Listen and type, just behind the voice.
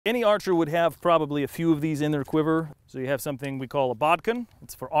Any archer would have probably a few of these in their quiver. So you have something we call a bodkin.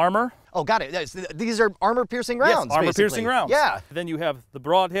 It's for armor. Oh, got it. These are armor-piercing rounds, yes, armor-piercing rounds. Yeah. Then you have the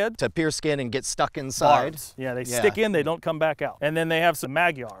broadhead. To pierce skin and get stuck inside. Barbs. Yeah, they stick in, they don't come back out. And then they have some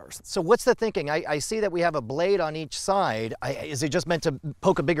magyars. So what's the thinking? I see that we have a blade on each side. Is it just meant to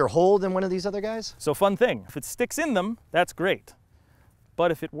poke a bigger hole than one of these other guys? So fun thing, if it sticks in them, that's great. But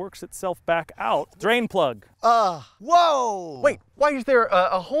if it works itself back out, drain plug. Whoa! Wait, why is there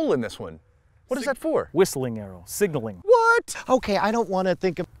a hole in this one? What is that for? Whistling arrow, signaling. What? Okay, I don't want to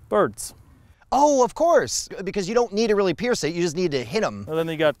think of... Birds. Oh, of course, because you don't need to really pierce it, you just need to hit them. And then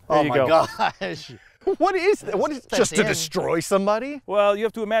you got, there you go. Oh my gosh. What is that? What is That's just to in. destroy somebody? Well, you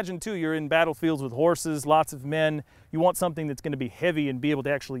have to imagine too, you're in battlefields with horses, lots of men. You want something that's going to be heavy and be able to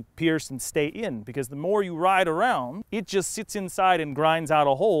actually pierce and stay in, because the more you ride around, it just sits inside and grinds out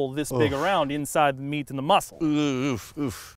a hole this big around inside the meat and the muscle. Oof, oof.